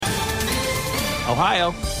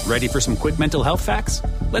Ohio, ready for some quick mental health facts?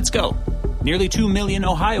 Let's go. Nearly 2 million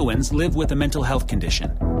Ohioans live with a mental health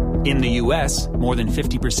condition. In the U.S., more than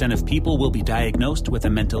 50% of people will be diagnosed with a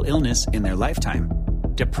mental illness in their lifetime.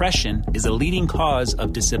 Depression is a leading cause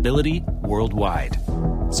of disability worldwide.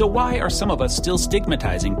 So why are some of us still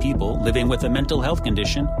stigmatizing people living with a mental health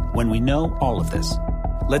condition when we know all of this?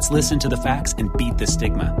 Let's listen to the facts and beat the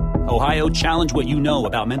stigma. Ohio, challenge what you know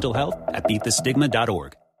about mental health at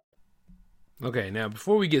beatthestigma.org. Okay, now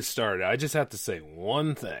before we get started, I just have to say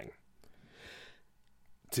one thing.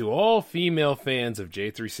 To all female fans of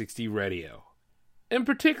J360 Radio, and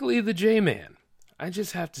particularly the J-Man, I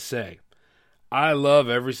just have to say, I love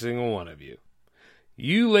every single one of you.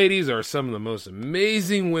 You ladies are some of the most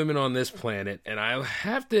amazing women on this planet, and I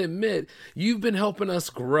have to admit, you've been helping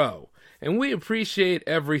us grow, and we appreciate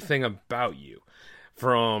everything about you,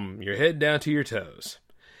 from your head down to your toes.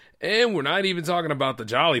 And we're not even talking about the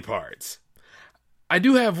jolly parts. I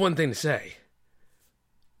do have one thing to say.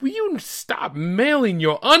 Will you stop mailing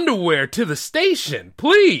your underwear to the station,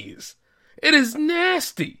 please? It is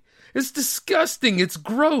nasty. It's disgusting. It's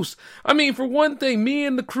gross. I mean, for one thing, me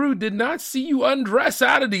and the crew did not see you undress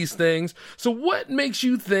out of these things. So what makes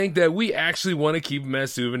you think that we actually want to keep them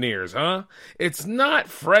as souvenirs, huh? It's not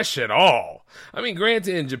fresh at all. I mean,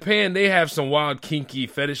 granted, in Japan, they have some wild kinky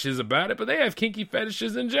fetishes about it, but they have kinky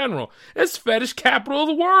fetishes in general. It's fetish capital of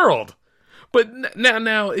the world. But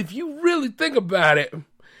now, if you really think about it,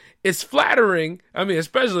 it's flattering. I mean,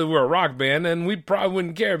 especially if we're a rock band, and we probably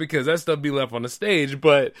wouldn't care because that stuff be left on the stage.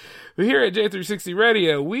 But here at J360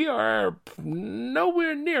 Radio, we are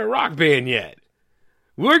nowhere near a rock band yet.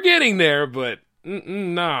 We're getting there, but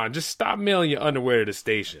nah, just stop mailing your underwear to the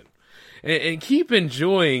station. And keep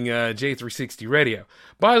enjoying J360 Radio.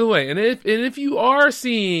 By the way, and if you are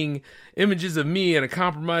seeing images of me in a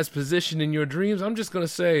compromised position in your dreams, I'm just going to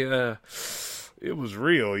say, it was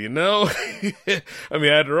real, you know? I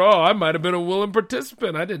mean, after all, I might have been a willing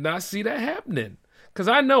participant. I did not see that happening. Because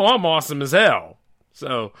I know I'm awesome as hell.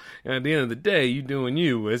 So, at the end of the day, you doing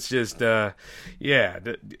you. It's just, let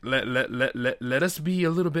us be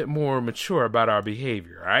a little bit more mature about our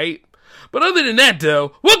behavior, all right? But other than that,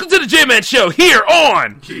 though, welcome to the J-Man Show here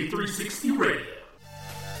on J360 Radio.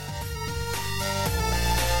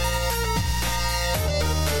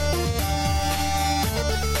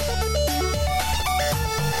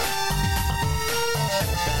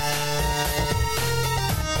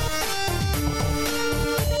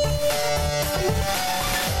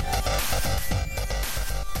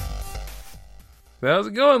 How's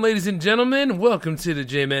it going, ladies and gentlemen? Welcome to the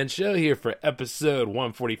J-Man Show here for episode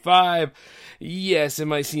 145. Yes, it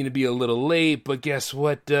might seem to be a little late, but guess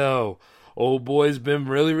what, though? Old boy's been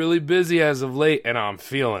really, really busy as of late, and I'm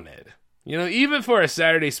feeling it. You know, even for a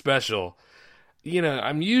Saturday special, you know,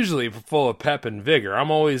 I'm usually full of pep and vigor.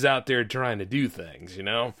 I'm always out there trying to do things, you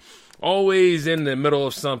know? Always in the middle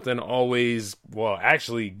of something, always, well,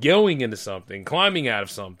 actually going into something, climbing out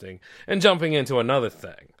of something, and jumping into another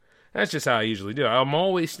thing. That's just how I usually do. I'm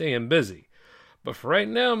always staying busy. But for right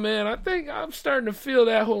now, man, I think I'm starting to feel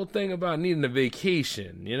that whole thing about needing a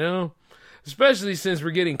vacation, you know? Especially since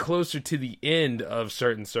we're getting closer to the end of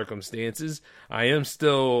certain circumstances. I am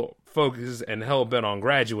still focused and hell-bent on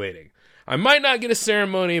graduating. I might not get a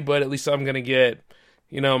ceremony, but at least I'm going to get,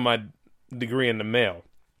 you know, my degree in the mail.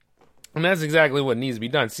 And that's exactly what needs to be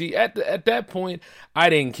done. See, at that point, I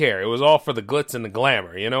didn't care. It was all for the glitz and the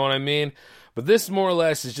glamour, you know what I mean? But this more or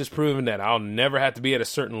less is just proving that I'll never have to be at a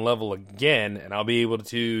certain level again, and I'll be able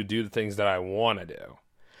to do the things that I want to do.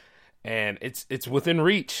 And it's within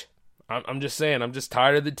reach. I'm just saying, I'm just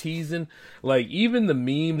tired of the teasing. Like, even the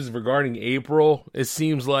memes regarding April, it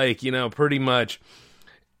seems like, you know, pretty much,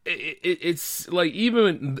 it's like,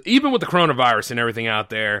 even with the coronavirus and everything out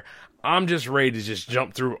there, I'm just ready to just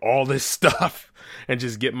jump through all this stuff and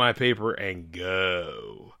just get my paper and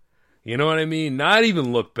go. You know what I mean? Not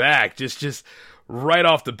even look back. Just right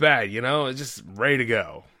off the bat, you know? It's just ready to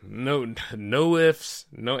go. No ifs,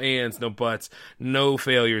 no ands, no buts, no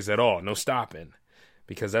failures at all. No stopping.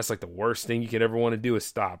 Because that's like the worst thing you could ever want to do is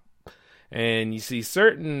stop. And you see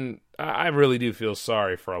I really do feel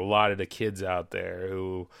sorry for a lot of the kids out there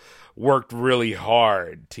who worked really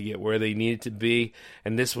hard to get where they needed to be.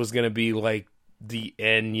 And this was going to be like the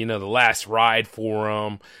end, you know, the last ride for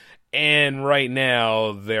them. And right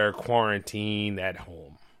now, they're quarantined at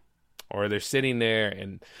home. Or they're sitting there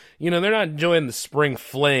and, you know, they're not enjoying the spring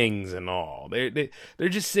flings and all. They're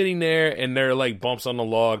just sitting there and they're like bumps on the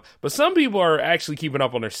log. But some people are actually keeping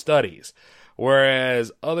up on their studies. Whereas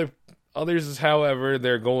others, however,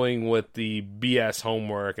 they're going with the BS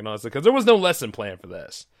homework and all that. Because there was no lesson plan for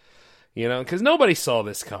this. You know, because nobody saw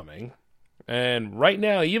this coming. And right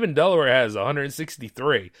now, even Delaware has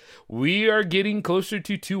 163. We are getting closer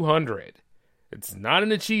to 200. It's not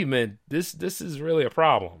an achievement. This is really a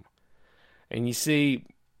problem. And you see,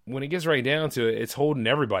 when it gets right down to it, it's holding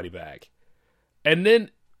everybody back. And then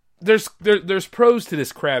there's pros to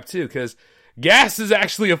this crap too, because gas is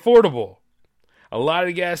actually affordable. A lot of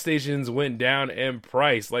the gas stations went down in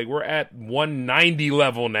price. Like, we're at 190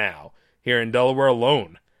 level now here in Delaware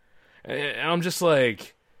alone. And I'm just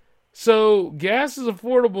like, so gas is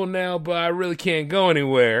affordable now, but I really can't go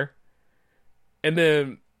anywhere. And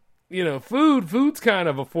then, food's kind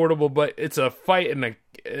of affordable, but it's a fight and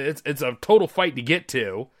it's a total fight to get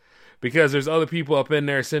to, because there's other people up in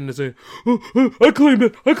there sitting and saying, oh, I claim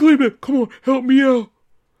it, come on, help me out.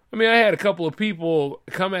 I mean, I had a couple of people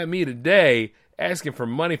come at me today asking for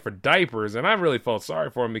money for diapers, and I really felt sorry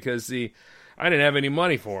for them because, see, I didn't have any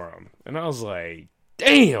money for them. And I was like,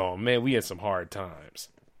 damn, man, we had some hard times.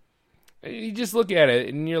 And you just look at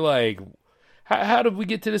it, and you're like, how did we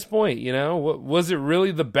get to this point, Was it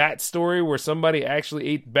really the bat story where somebody actually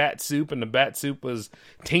ate bat soup and the bat soup was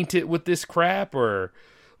tainted with this crap? Or,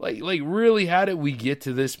 like really, how did we get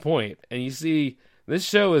to this point? And you see, this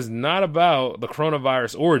show is not about the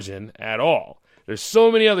coronavirus origin at all. There's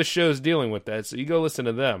so many other shows dealing with that, so you go listen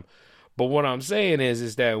to them. But what I'm saying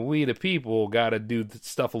is that we, the people, got to do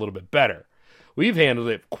stuff a little bit better. We've handled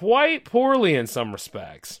it quite poorly in some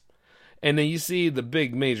respects. And then you see the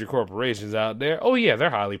big major corporations out there. Oh, yeah,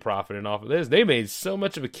 they're highly profiting off of this. They made so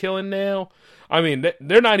much of a killing now. I mean,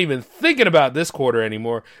 they're not even thinking about this quarter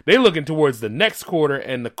anymore. They're looking towards the next quarter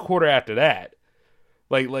and the quarter after that.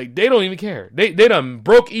 Like they don't even care. They done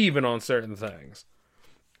broke even on certain things.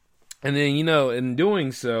 And then, in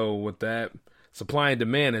doing so with that, supply and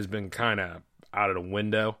demand has been kind of out of the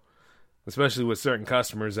window, especially with certain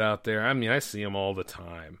customers out there. I mean, I see them all the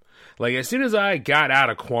time. Like, as soon as I got out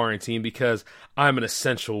of quarantine, because I'm an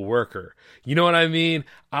essential worker, you know what I mean?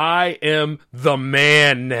 I am the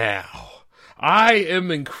man now. I am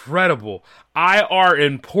incredible. I are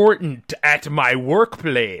important at my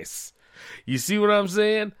workplace. You see what I'm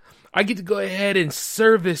saying? I get to go ahead and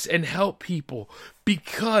service and help people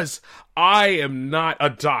because I am not a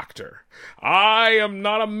doctor. I am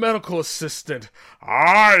not a medical assistant.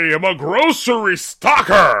 I am a grocery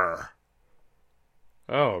stocker.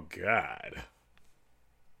 Oh, God.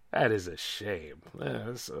 That is a shame.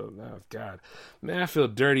 God. Man, I feel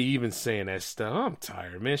dirty even saying that stuff. I'm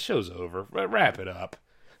tired, man. Show's over. Wrap it up.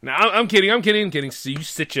 Now, I'm kidding. So you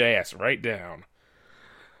sit your ass right down.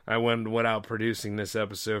 I went out producing this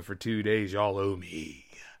episode for 2 days. Y'all owe me.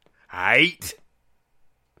 Aight?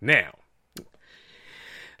 Now,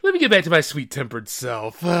 let me get back to my sweet-tempered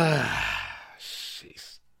self.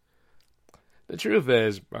 Jeez. The truth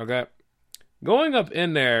is, okay, going up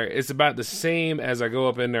in there is about the same as I go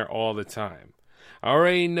up in there all the time. I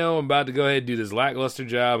already know I'm about to go ahead and do this lackluster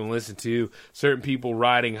job and listen to certain people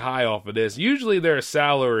riding high off of this. Usually they're a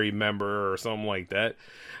salary member or something like that.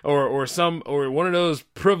 Or one of those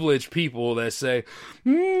privileged people that say,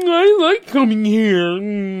 I like coming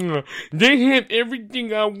here. They have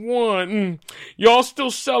everything I want. Y'all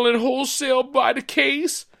still selling wholesale by the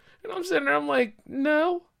case? And I'm sitting there, I'm like,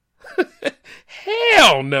 no.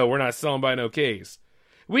 Hell no, we're not selling by no case.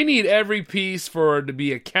 We need every piece for it to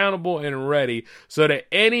be accountable and ready so that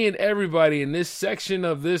any and everybody in this section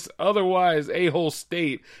of this otherwise a-hole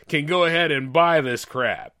state can go ahead and buy this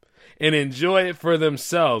crap and enjoy it for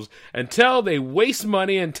themselves until they waste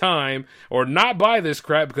money and time or not buy this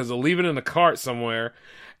crap because they'll leave it in a cart somewhere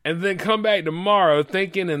and then come back tomorrow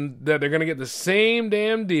thinking that they're going to get the same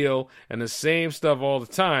damn deal and the same stuff all the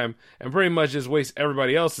time and pretty much just waste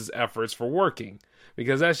everybody else's efforts for working.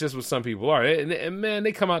 Because that's just what some people are. And man,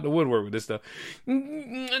 they come out the woodwork with this stuff.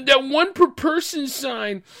 That one per person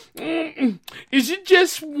sign, is it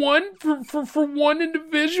just one for one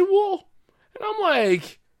individual? And I'm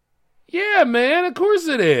like, yeah, man, of course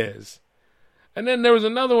it is. And then there was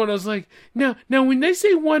another one that was like, now when they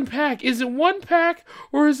say one pack, is it one pack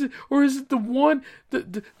or is it the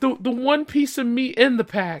one piece of meat in the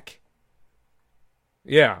pack?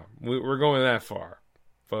 Yeah, we're going that far,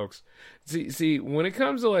 folks. See, when it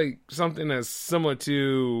comes to like something that's similar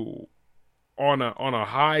to on a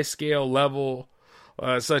high scale level,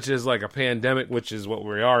 such as like a pandemic, which is what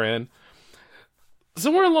we are in,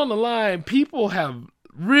 somewhere along the line, people have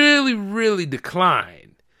really, really declined.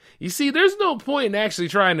 You see, there's no point in actually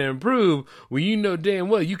trying to improve when you know damn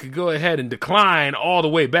well you could go ahead and decline all the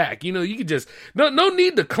way back. You know, you could just, no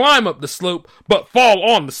need to climb up the slope, but fall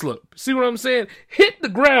on the slope. See what I'm saying? Hit the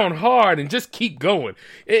ground hard and just keep going.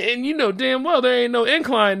 And you know damn well there ain't no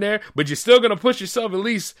incline there, but you're still going to push yourself at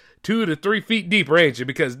least 2 to 3 feet deeper, ain't you?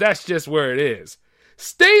 Because that's just where it is.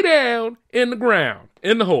 Stay down in the ground,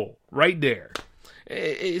 in the hole, right there.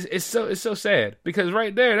 It's so sad, because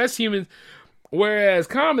right there, that's humans. Whereas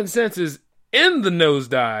common sense is in the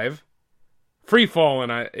nosedive, free falling,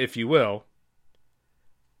 if you will.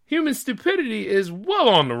 Human stupidity is well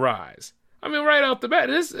on the rise. I mean, right off the bat,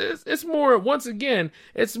 it's more, once again,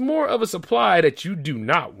 it's more of a supply that you do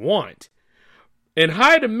not want. In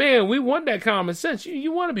high demand, we want that common sense.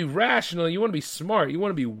 You want to be rational. You want to be smart. You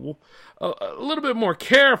want to be a little bit more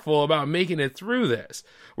careful about making it through this.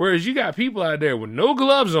 Whereas you got people out there with no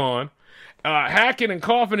gloves on, hacking and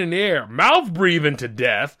coughing in the air, mouth breathing to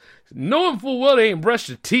death, knowing full well they ain't brushed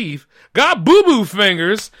their teeth, got boo-boo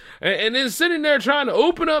fingers, and then sitting there trying to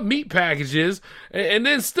open up meat packages, and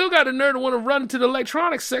then still got the nerve to want to run to the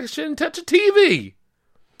electronics section and touch a TV,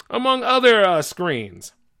 among other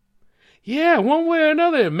screens. Yeah, one way or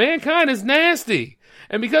another, mankind is nasty.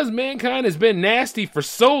 And because mankind has been nasty for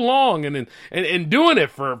so long and doing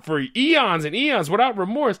it for eons and eons without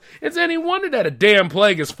remorse, it's any wonder that a damn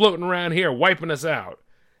plague is floating around here wiping us out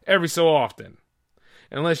every so often.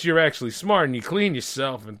 Unless you're actually smart and you clean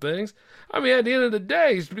yourself and things. I mean, at the end of the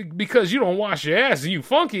day, it's because you don't wash your ass and you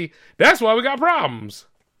funky, that's why we got problems.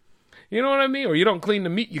 You know what I mean? Or you don't clean the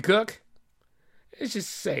meat you cook. It's just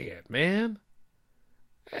sad, man.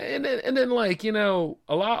 And then like, you know,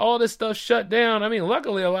 all this stuff shut down. I mean,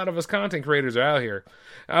 luckily a lot of us content creators are out here.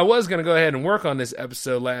 I was going to go ahead and work on this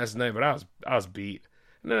episode last night, but I was beat.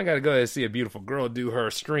 And then I got to go ahead and see a beautiful girl do her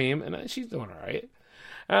stream, and she's doing all right.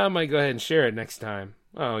 I might go ahead and share it next time.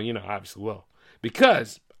 Oh, you know, obviously will.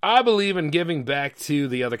 Because I believe in giving back to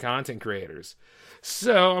the other content creators.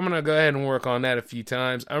 So I'm going to go ahead and work on that a few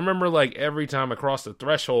times. I remember like every time I crossed the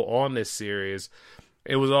threshold on this series,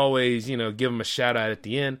 it was always, you know, give them a shout out at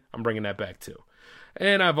the end. I'm bringing that back too.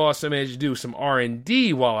 And I've also managed to do some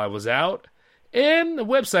R&D while I was out. And the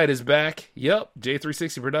website is back. Yep,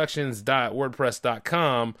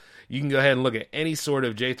 j360productions.wordpress.com. You can go ahead and look at any sort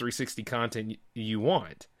of J360 content you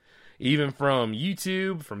want. Even from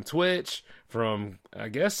YouTube, from Twitch, from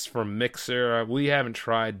Mixer. We haven't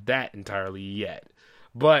tried that entirely yet.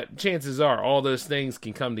 But chances are all those things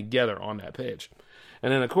can come together on that page.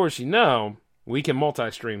 And then, of course, you know, we can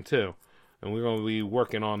multi-stream too, and we're going to be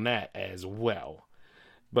working on that as well.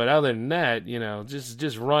 But other than that, you know,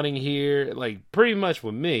 just running here, like pretty much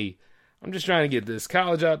with me, I'm just trying to get this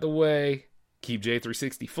college out the way, keep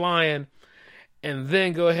J360 flying, and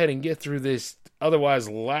then go ahead and get through this otherwise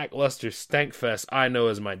lackluster stankfest I know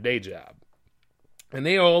as my day job. And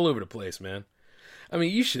they are all over the place, man. I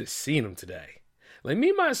mean, you should have seen them today. Like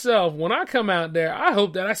me, myself, when I come out there, I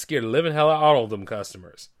hope that I scare the living hell out of all of them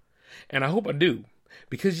customers. And I hope I do.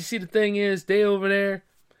 Because you see, the thing is, they over there,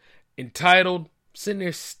 entitled, sitting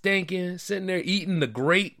there stinking, sitting there eating the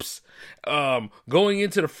grapes, going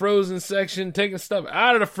into the frozen section, taking stuff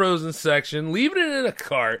out of the frozen section, leaving it in a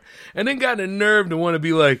cart, and then got the nerve to want to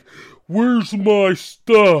be like, where's my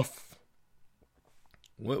stuff?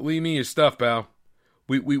 What do you mean your stuff, pal?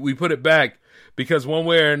 We put it back. Because one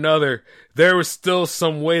way or another, there was still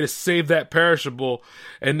some way to save that perishable.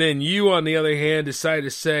 And then you, on the other hand, decided to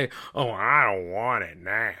say, oh, I don't want it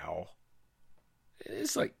now.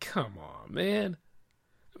 It's like, come on, man.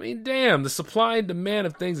 I mean, damn, the supply and demand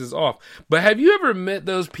of things is off. But have you ever met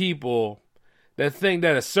those people that think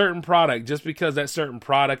that a certain product, just because that certain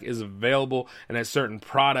product is available and that certain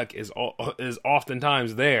product is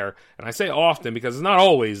oftentimes there, and I say often because it's not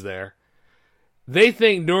always there, they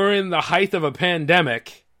think during the height of a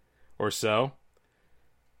pandemic or so,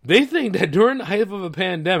 they think that during the height of a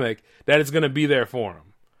pandemic that it's going to be there for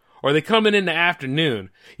them. Or they come in the afternoon.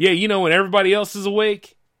 Yeah, you know, when everybody else is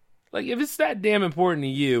awake. Like, if it's that damn important to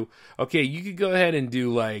you, okay, you could go ahead and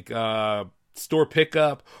do, like, store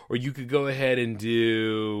pickup. Or you could go ahead and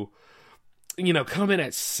do, you know, come in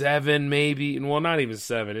at 7 maybe. Well, not even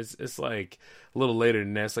 7. It's like a little later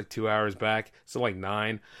than that. It's like 2 hours back. So, like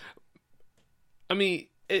 9. I mean,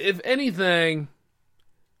 if anything,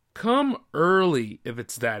 come early if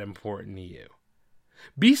it's that important to you.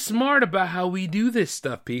 Be smart about how we do this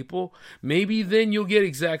stuff, people. Maybe then you'll get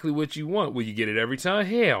exactly what you want. Will you get it every time?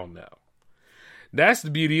 Hell no. That's the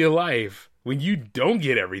beauty of life. When you don't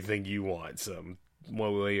get everything you want, some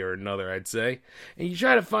one way or another, I'd say. And you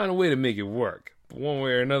try to find a way to make it work. But one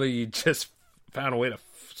way or another, you just found a way to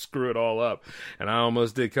screw it all up. And I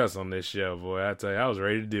almost did cuss on this show, boy. I tell you, I was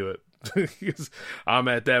ready to do it. Because I'm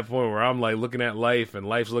at that point where I'm like looking at life and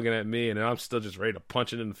life's looking at me, and I'm still just ready to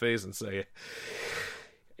punch it in the face and say,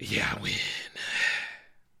 yeah, I win.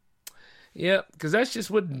 Yep, because that's just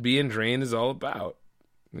what being drained is all about,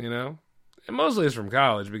 you know? And mostly it's from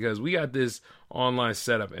college because we got this online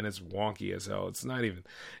setup and it's wonky as hell. It's not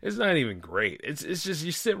even great. It's just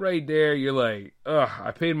you sit right there, you're like, ugh,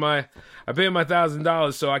 I paid my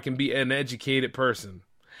 $1,000 so I can be an educated person.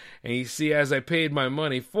 And you see, as I paid my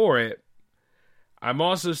money for it, I'm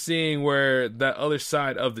also seeing where that other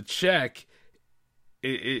side of the check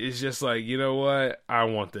is just like, you know what? I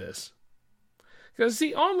want this. Because,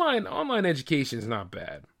 see, online education is not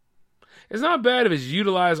bad. It's not bad if it's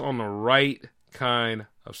utilized on the right kind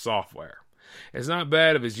of software. It's not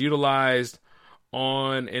bad if it's utilized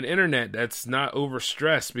on an internet that's not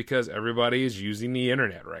overstressed because everybody is using the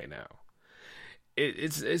internet right now.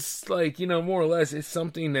 It's like, you know, more or less, it's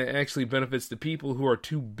something that actually benefits the people who are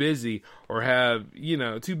too busy or have, you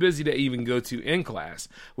know, too busy to even go to in class,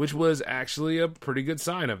 which was actually a pretty good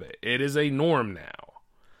sign of it. It is a norm now.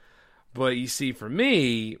 But you see, for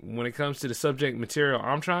me, when it comes to the subject material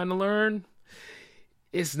I'm trying to learn,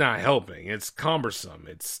 it's not helping. It's cumbersome.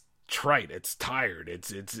 It's trite. It's tired. It's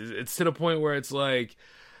to the point where it's like,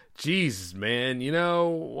 Jesus, man, you know,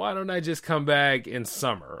 why don't I just come back in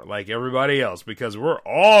summer like everybody else? Because we're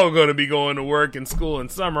all going to be going to work and school in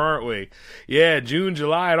summer, aren't we? Yeah, June,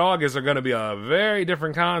 July, and August are going to be a very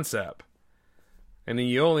different concept. And then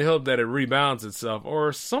you only hope that it rebounds itself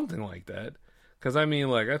or something like that. Because, I mean,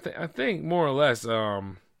 like, I think more or less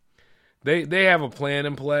they have a plan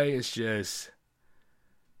in play. It's just,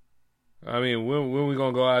 I mean, when we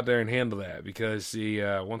going to go out there and handle that? Because, see,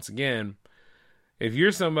 once again, if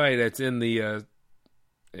you're somebody that's in the,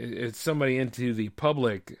 it's somebody into the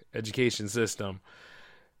public education system,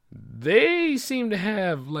 they seem to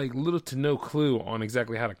have like little to no clue on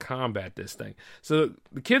exactly how to combat this thing. So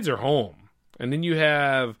the kids are home, and then you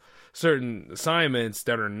have certain assignments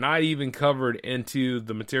that are not even covered into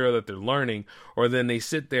the material that they're learning, or then they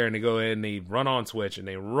sit there and they go ahead and they run on Twitch and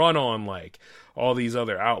they run on like all these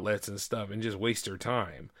other outlets and stuff and just waste their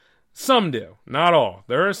time. Some do, not all.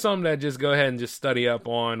 There are some that just go ahead and just study up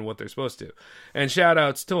on what they're supposed to. And shout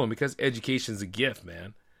outs to them, because education's a gift,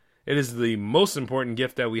 man. It is the most important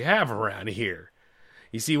gift that we have around here.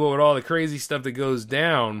 You see, what with all the crazy stuff that goes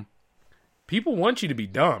down, people want you to be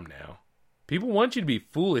dumb now. People want you to be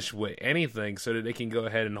foolish with anything so that they can go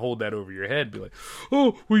ahead and hold that over your head. Be like,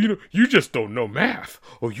 oh, well, you know, you just don't know math.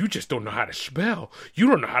 Or you just don't know how to spell. You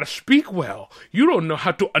don't know how to speak well. You don't know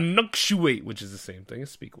how to enunciate, which is the same thing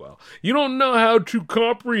as speak well. You don't know how to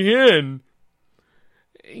comprehend.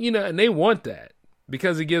 You know, and they want that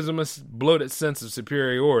because it gives them a bloated sense of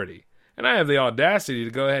superiority. And I have the audacity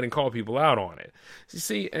to go ahead and call people out on it. You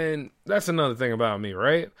see, and that's another thing about me,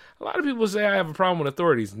 right? A lot of people say I have a problem with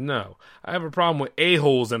authorities. No, I have a problem with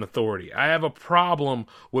a-holes in authority. I have a problem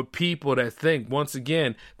with people that think, once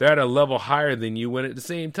again, they're at a level higher than you, when at the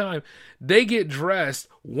same time, they get dressed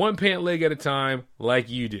one pant leg at a time like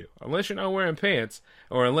you do. Unless you're not wearing pants,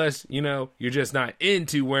 or unless, you know, you're just not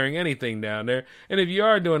into wearing anything down there. And if you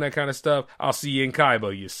are doing that kind of stuff, I'll see you in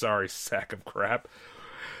Kaibo, you sorry sack of crap.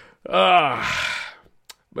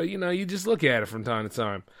 But you know, you just look at it from time to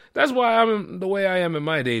time. That's why I'm the way I am in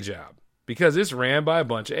my day job, because it's ran by a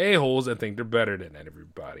bunch of a-holes that think they're better than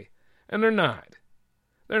everybody, and they're not.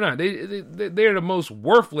 They're not. They're the most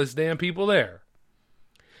worthless damn people there,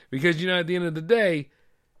 because you know, at the end of the day,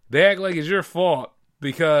 they act like it's your fault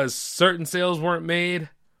because certain sales weren't made,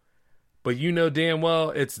 but you know damn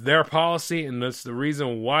well it's their policy and that's the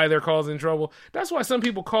reason why they're causing trouble. That's why some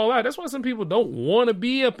people call out. That's why some people don't want to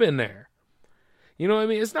be up in there. You know what I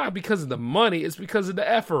mean? It's not because of the money. It's because of the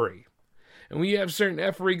effery. And when you have certain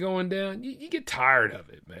effery going down, you get tired of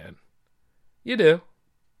it, man. You do.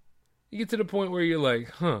 You get to the point where you're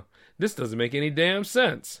like, this doesn't make any damn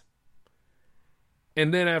sense.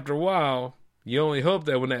 And then after a while, you only hope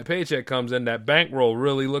that when that paycheck comes in, that bankroll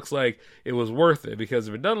really looks like it was worth it. Because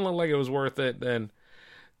if it doesn't look like it was worth it, then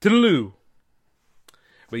toodaloo.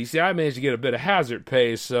 But you see, I managed to get a bit of hazard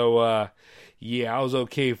pay, so yeah, I was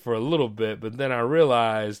okay for a little bit. But then I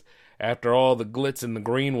realized, after all the glitz and the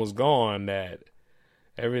green was gone, that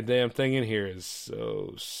every damn thing in here is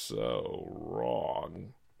so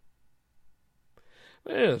wrong.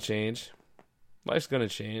 But it'll change. Life's gonna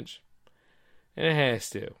change. And it has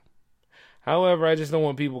to. However, I just don't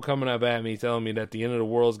want people coming up at me telling me that the end of the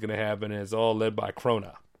world is going to happen and it's all led by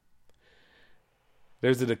Krona.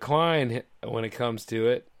 There's a decline when it comes to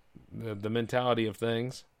it, the mentality of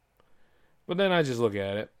things. But then I just look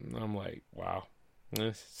at it and I'm like, wow,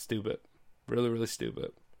 stupid. Really, really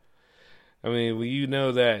stupid. I mean, well, you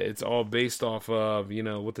know that it's all based off of, you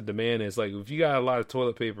know, what the demand is. Like, if you got a lot of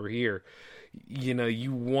toilet paper here, you know,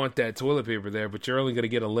 you want that toilet paper there, but you're only going to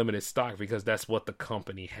get a limited stock because that's what the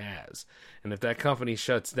company has. And if that company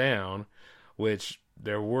shuts down, which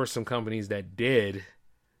there were some companies that did,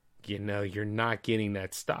 you're not getting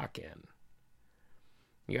that stock in.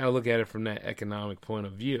 You got to look at it from that economic point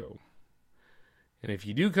of view. And if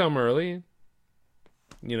you do come early,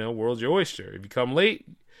 world's your oyster. If you come late,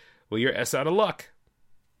 well, you're ass out of luck.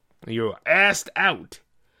 You're assed out.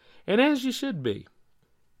 And as you should be.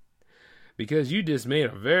 Because you just made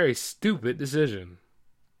a very stupid decision.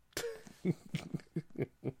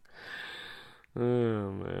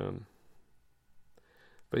 Oh, man.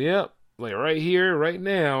 But yep, like right here, right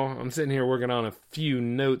now, I'm sitting here working on a few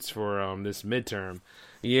notes for this midterm.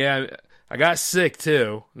 Yeah, I got sick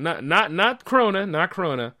too. Not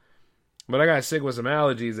corona, but I got sick with some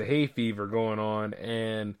allergies, a hay fever going on,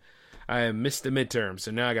 and I missed the midterm.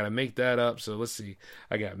 So now I got to make that up. So let's see.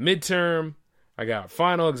 I got midterm, I got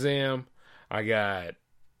final exam, I got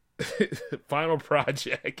final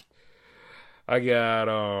project, I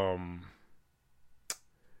got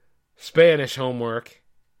Spanish homework.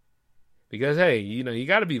 Because, hey, you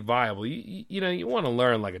got to be viable. You want to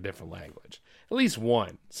learn like a different language. At least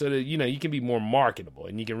one. So that, you can be more marketable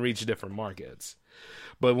and you can reach different markets.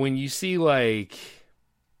 But when you see, like,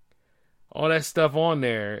 all that stuff on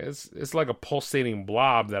there, it's like a pulsating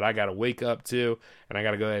blob that I got to wake up to and I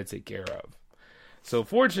got to go ahead and take care of. So,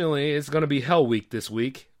 fortunately, it's going to be Hell Week this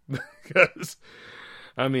week. Because,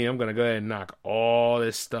 I'm going to go ahead and knock all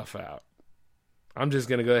this stuff out. I'm just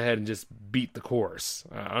going to go ahead and just beat the course.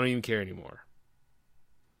 I don't even care anymore.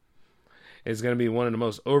 It's going to be one of the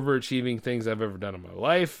most overachieving things I've ever done in my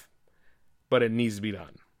life, but it needs to be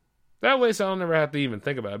done. That way, so I'll never have to even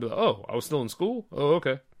think about it. I'll be like, oh, I was still in school? Oh,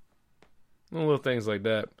 okay. Little things like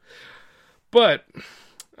that. But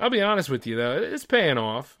I'll be honest with you, though. It's paying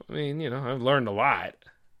off. I've learned a lot.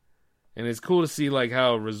 And it's cool to see like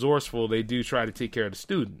how resourceful they do try to take care of the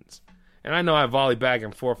students. And I know I volley back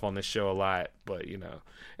and forth on this show a lot, but,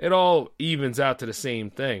 it all evens out to the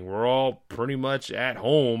same thing. We're all pretty much at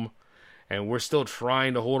home, and we're still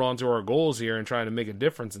trying to hold on to our goals here and trying to make a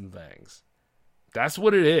difference in things. That's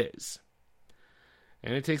what it is.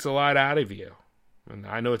 And it takes a lot out of you. And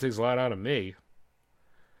I know it takes a lot out of me.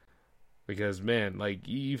 Because, man, like,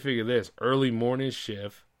 you figure this, early morning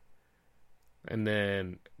shift, and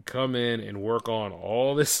then come in and work on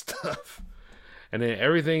all this stuff. And then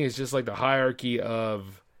everything is just like the hierarchy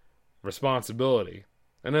of responsibility.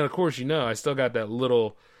 And then, of course, I still got that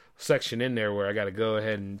little section in there where I got to go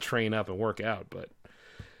ahead and train up and work out. But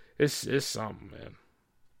it's something, man.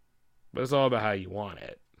 But it's all about how you want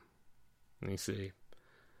it. Let me see.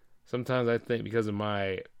 Sometimes I think because of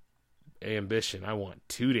my ambition, I want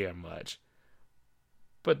too damn much.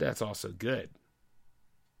 But that's also good.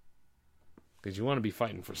 Because you want to be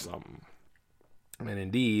fighting for something. And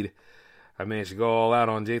indeed, I managed to go all out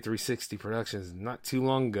on J360 Productions not too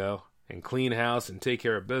long ago and clean house and take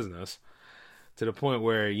care of business to the point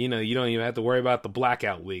where, you don't even have to worry about the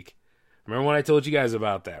blackout week. Remember when I told you guys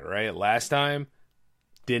about that, right? Last time,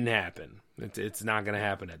 didn't happen. It's not going to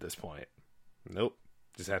happen at this point. Nope.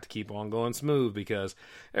 Just have to keep on going smooth because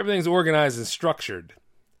everything's organized and structured.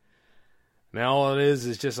 Now all it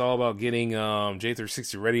is just all about getting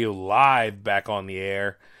J360 Radio Live back on the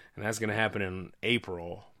air, and that's going to happen in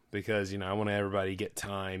April. Because, I want everybody to get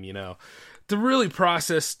time, to really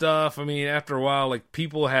process stuff. After a while, like,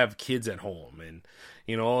 people have kids at home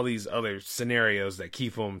and, all these other scenarios that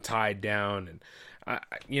keep them tied down. And,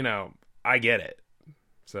 I get it.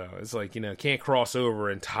 So, it's like, can't cross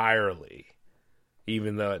over entirely.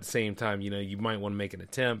 Even though at the same time, you might want to make an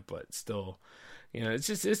attempt, but still,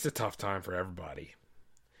 it's a tough time for everybody.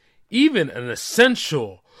 Even an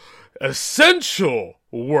essential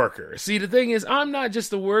worker. See, the thing is, I'm not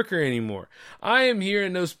just a worker anymore. I am here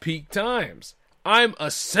in those peak times. I'm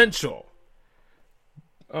essential.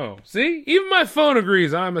 Oh, see? Even my phone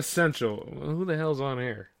agrees I'm essential. Well, who the hell's on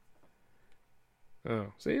air? Oh,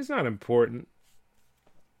 see, it's not important.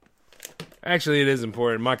 Actually, it is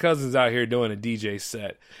important. My cousin's out here doing a DJ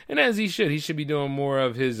set. And as he should be doing more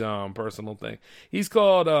of his personal thing. He's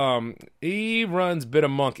called, he runs Bit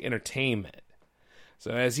of Monk Entertainment. So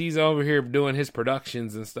as he's over here doing his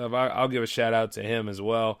productions and stuff, I'll give a shout out to him as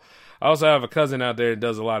well. I also have a cousin out there that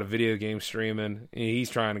does a lot of video game streaming. And he's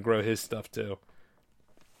trying to grow his stuff too.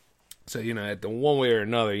 So, at the one way or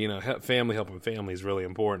another, family helping family is really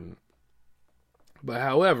important. But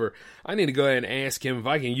however, I need to go ahead and ask him if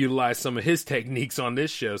I can utilize some of his techniques on this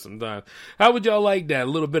show sometime. How would y'all like that? A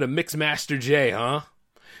little bit of Mixmaster J, huh?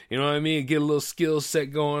 You know what I mean? Get a little skill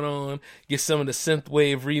set going on. Get some of the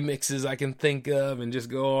synthwave remixes I can think of and just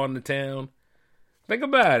go on to town. Think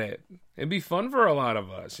about it. It'd be fun for a lot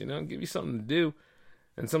of us, give you something to do.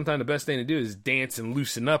 And sometimes the best thing to do is dance and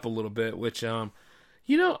loosen up a little bit, which,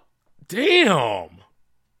 Damn.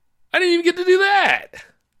 I didn't even get to do that.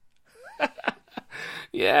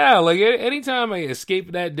 Yeah, like anytime I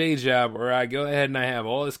escape that day job or I go ahead and I have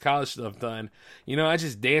all this college stuff done, I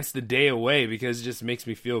just dance the day away because it just makes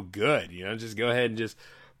me feel good. Just go ahead and just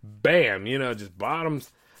bam, just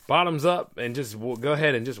bottoms up and just go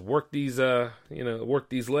ahead and just work these, work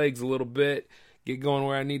these legs a little bit, get going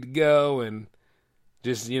where I need to go and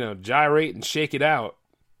just, gyrate and shake it out.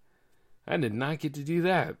 I did not get to do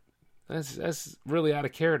that. That's really out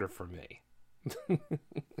of character for me.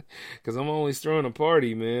 Because I'm always throwing a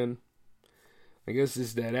party, man. I guess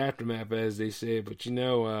it's that aftermath, as they say. But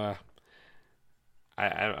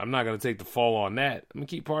I'm not going to take the fall on that. I'm going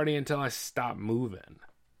to keep partying until I stop moving.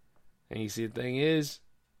 And you see, the thing is,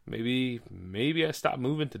 maybe I stop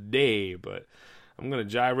moving today, but I'm going to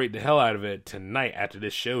gyrate the hell out of it tonight after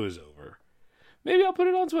this show is over. Maybe I'll put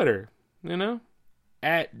it on Twitter,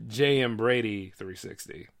 at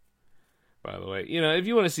JMBrady360. By the way, if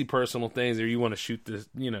you want to see personal things or you want to shoot this,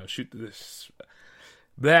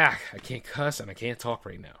 I can't cuss and I can't talk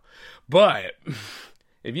right now. But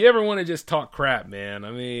if you ever want to just talk crap, man,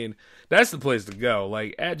 I mean, that's the place to go.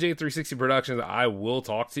 Like at J360 Productions, I will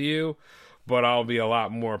talk to you, but I'll be a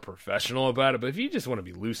lot more professional about it. But if you just want to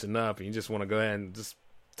be loosened up and you just want to go ahead and just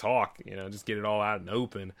talk, just get it all out and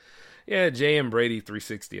open, yeah,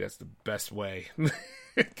 JMBrady360, that's the best way.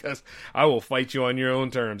 Because I will fight you on your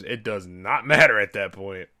own terms. It does not matter at that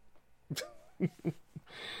point.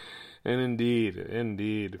 And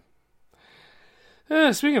indeed.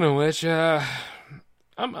 Speaking of which, I'm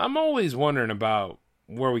always wondering about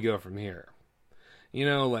where we go from here.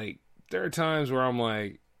 Like there are times where I'm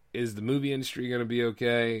like, is the movie industry going to be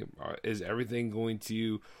okay? Is everything going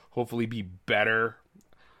to hopefully be better?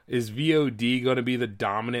 Is VOD going to be the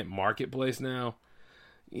dominant marketplace now?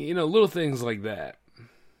 Little things like that.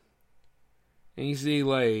 And you see,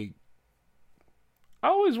 like, I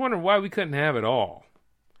always wonder why we couldn't have it all.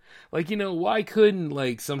 Like, why couldn't,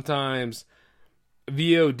 like, sometimes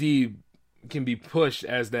VOD can be pushed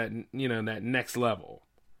as that, that next level?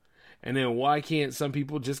 And then why can't some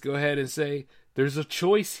people just go ahead and say, there's a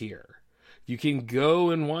choice here. You can go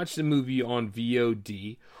and watch the movie on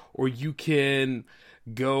VOD, or you can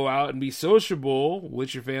go out and be sociable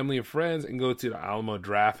with your family and friends and go to the Alamo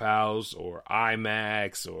Drafthouse or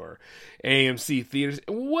IMAX or AMC theaters,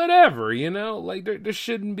 whatever, like there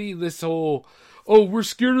shouldn't be this whole, oh, we're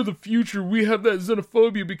scared of the future. We have that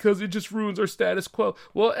xenophobia because it just ruins our status quo.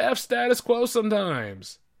 Well, F status quo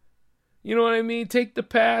sometimes. You know what I mean? Take the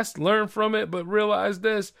past, learn from it, but realize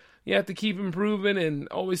this, you have to keep improving and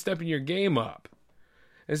always stepping your game up.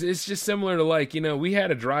 It's just similar to like, we had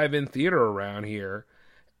a drive-in theater around here.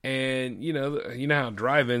 And, you know how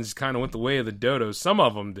drive-ins kind of went the way of the dodos. Some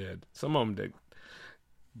of them did.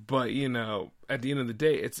 But, at the end of the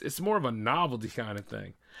day, it's more of a novelty kind of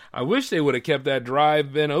thing. I wish they would have kept that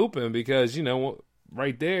drive-in open because,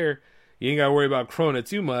 right there, you ain't got to worry about Corona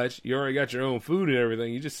too much. You already got your own food and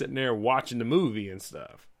everything. You're just sitting there watching the movie and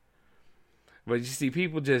stuff. But you see,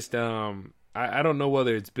 people just, I don't know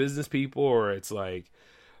whether it's business people or it's like,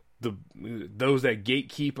 those that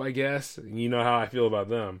gatekeep, I guess, you know how I feel about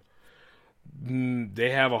them.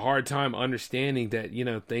 They have a hard time understanding that,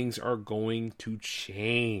 things are going to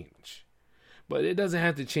change. But it doesn't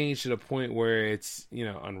have to change to the point where it's,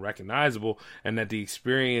 unrecognizable and that the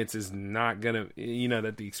experience is not going to,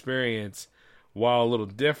 that the experience, while a little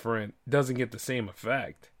different, doesn't get the same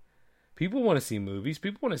effect. People want to see movies.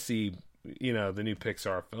 People want to see the new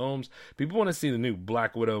Pixar films. People want to see the new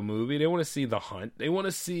Black Widow movie. They want to see The Hunt. They want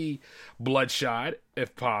to see Bloodshot,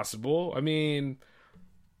 if possible. I mean,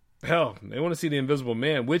 hell, they want to see The Invisible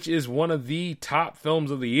Man, which is one of the top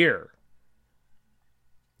films of the year.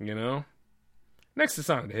 Next to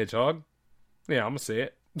Sonic the Hedgehog. Yeah, I'm going to say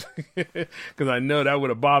it. Because I know that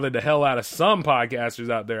would have bothered the hell out of some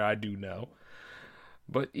podcasters out there, I do know.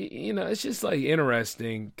 But, it's just, like,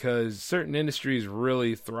 interesting because certain industries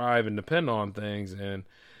really thrive and depend on things. And,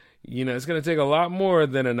 it's going to take a lot more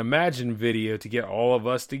than an Imagine video to get all of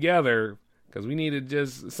us together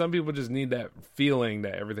because some people just need that feeling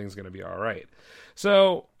that everything's going to be all right.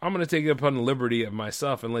 So, I'm going to take it upon the liberty of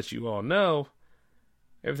myself and let you all know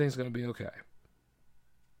everything's going to be okay.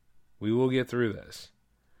 We will get through this.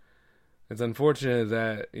 It's unfortunate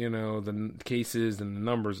that, the cases and the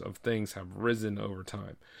numbers of things have risen over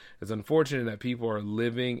time. It's unfortunate that people are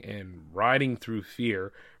living and riding through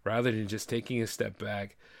fear rather than just taking a step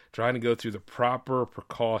back, trying to go through the proper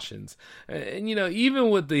precautions. And even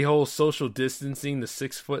with the whole social distancing, the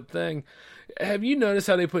 6-foot thing, have you noticed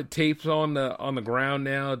how they put tapes on the ground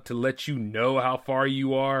now to let you know how far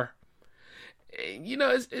you are?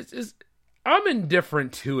 It's I'm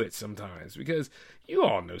indifferent to it sometimes because you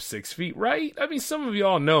all know 6 feet, right? I mean, some of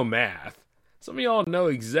y'all know math. Some of y'all know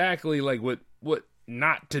exactly like what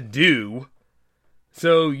not to do.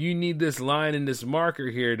 So you need this line and this marker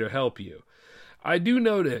here to help you. I do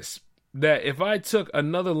notice that if I took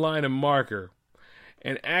another line and marker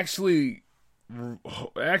and actually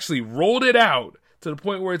rolled it out to the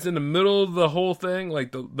point where it's in the middle of the whole thing,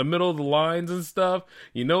 like the middle of the lines and stuff,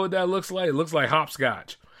 you know what that looks like? It looks like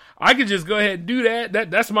hopscotch. I could just go ahead and do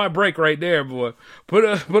that. That's my break right there, boy. Put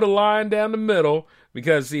a line down the middle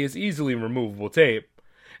because, see, it's easily removable tape.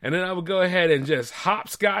 And then I would go ahead and just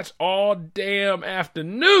hopscotch all damn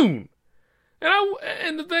afternoon.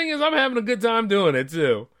 And the thing is, I'm having a good time doing it,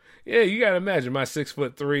 too. Yeah, you got to imagine my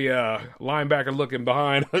 6'3" linebacker looking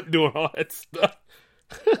behind doing all that stuff.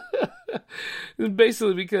 It's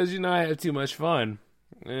basically because, I have too much fun.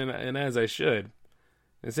 And as I should.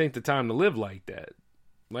 This ain't the time to live like that.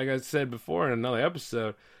 Like I said before in another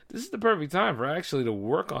episode, this is the perfect time for actually to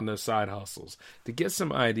work on those side hustles, to get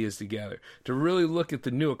some ideas together, to really look at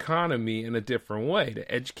the new economy in a different way, to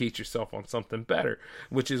educate yourself on something better,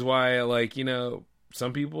 which is why,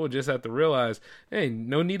 some people just have to realize, hey,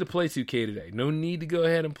 no need to play 2K today. No need to go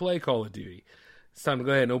ahead and play Call of Duty. It's time to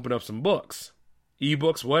go ahead and open up some books,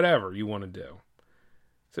 ebooks, whatever you want to do,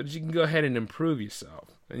 so that you can go ahead and improve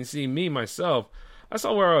yourself. And you see, me, myself, I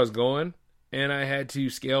saw where I was going. And I had to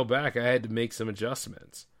scale back. I had to make some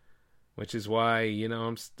adjustments. Which is why,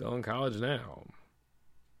 I'm still in college now.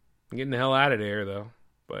 I'm getting the hell out of there, though.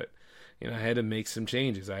 But, I had to make some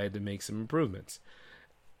changes. I had to make some improvements.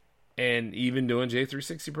 And even doing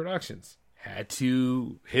J360 Productions. Heads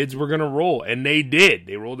were going to roll. And they did.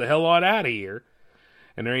 They rolled the hell out of here.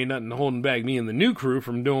 And there ain't nothing holding back me and the new crew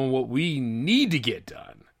from doing what we need to get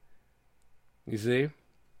done. You see?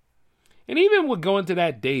 And even with going to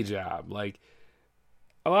that day job, like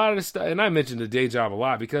a lot of the stuff, and I mentioned the day job a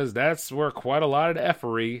lot because that's where quite a lot of the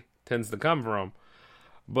effery tends to come from.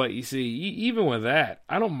 But you see, even with that,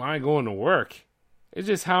 I don't mind going to work. It's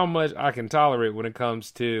just how much I can tolerate when it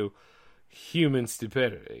comes to human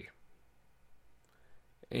stupidity.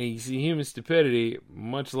 And you see, human stupidity,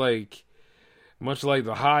 much like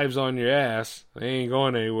the hives on your ass, they ain't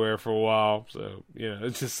going anywhere for a while. So,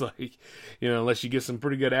 it's just like, unless you get some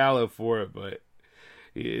pretty good aloe for it, but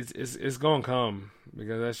it's going to come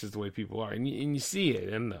because that's just the way people are. And you see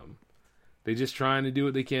it in them. They're just trying to do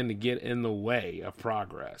what they can to get in the way of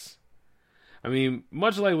progress. I mean,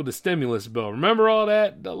 much like with the stimulus bill. Remember all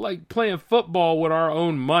that? Like playing football with our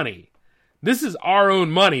own money. This is our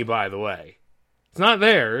own money, by the way. It's not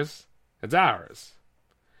theirs. It's ours.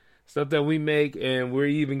 Stuff that we make, and we're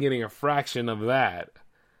even getting a fraction of that.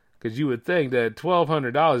 Because you would think that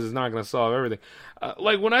 $1,200 is not going to solve everything.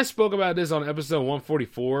 Like when I spoke about this on episode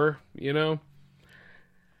 144, you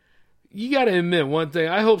got to admit one thing.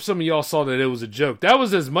 I hope some of y'all saw that it was a joke. That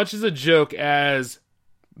was as much as a joke as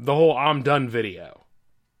the whole I'm done video.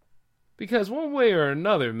 Because one way or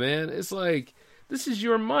another, man, it's like, this is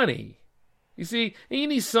your money. You see, and you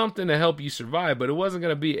need something to help you survive, but it wasn't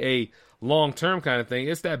going to be a long-term kind of thing.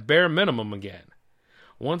 It's that bare minimum again.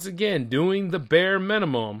 Once again, doing the bare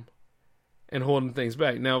minimum and holding things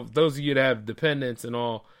back. Now, those of you that have dependents and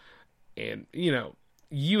all, and,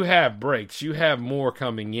 you have breaks. You have more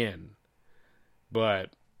coming in.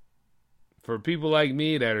 But for people like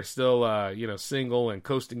me that are still, single and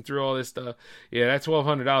coasting through all this stuff, yeah, that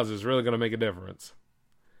 $1,200 is really going to make a difference.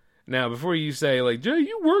 Now, before you say, like, Jay,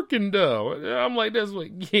 you working, though? I'm like, that's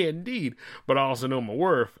like, yeah, indeed. But I also know my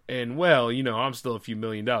worth. And, well, I'm still a few $1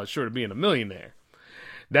 million short of being a millionaire.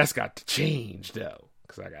 That's got to change, though.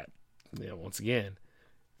 Because I got, once again,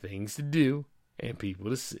 things to do and people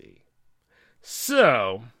to see.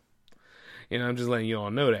 So, I'm just letting you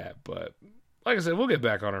all know that. But, like I said, we'll get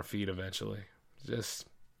back on our feet eventually. Just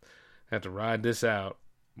have to ride this out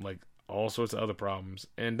like all sorts of other problems.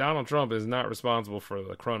 And Donald Trump is not responsible for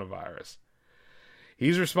the coronavirus.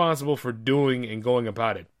 He's responsible for doing and going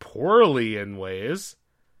about it poorly in ways.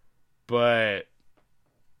 But,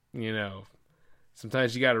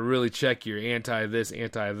 sometimes you got to really check your anti-this,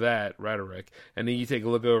 anti-that rhetoric. And then you take a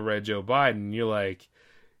look over at Joe Biden and you're like,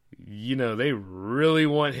 they really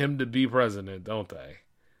want him to be president, don't they?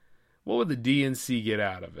 What would the DNC get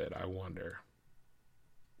out of it, I wonder?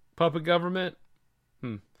 Puppet government?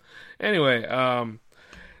 Anyway,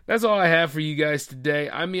 that's all I have for you guys today.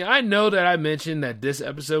 I mean, I know that I mentioned that this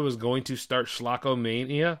episode was going to start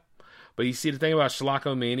Schlockomania, but you see, the thing about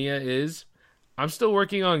Schlockomania is I'm still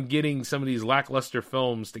working on getting some of these lackluster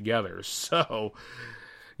films together. So,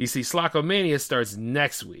 you see, Schlockomania starts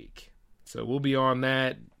next week. So we'll be on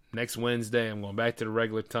that next Wednesday, I'm going back to the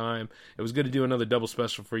regular time. It was good to do another double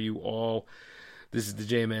special for you all. This is the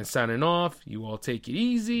J-Man signing off. You all take it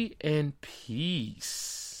easy, and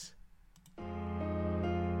peace.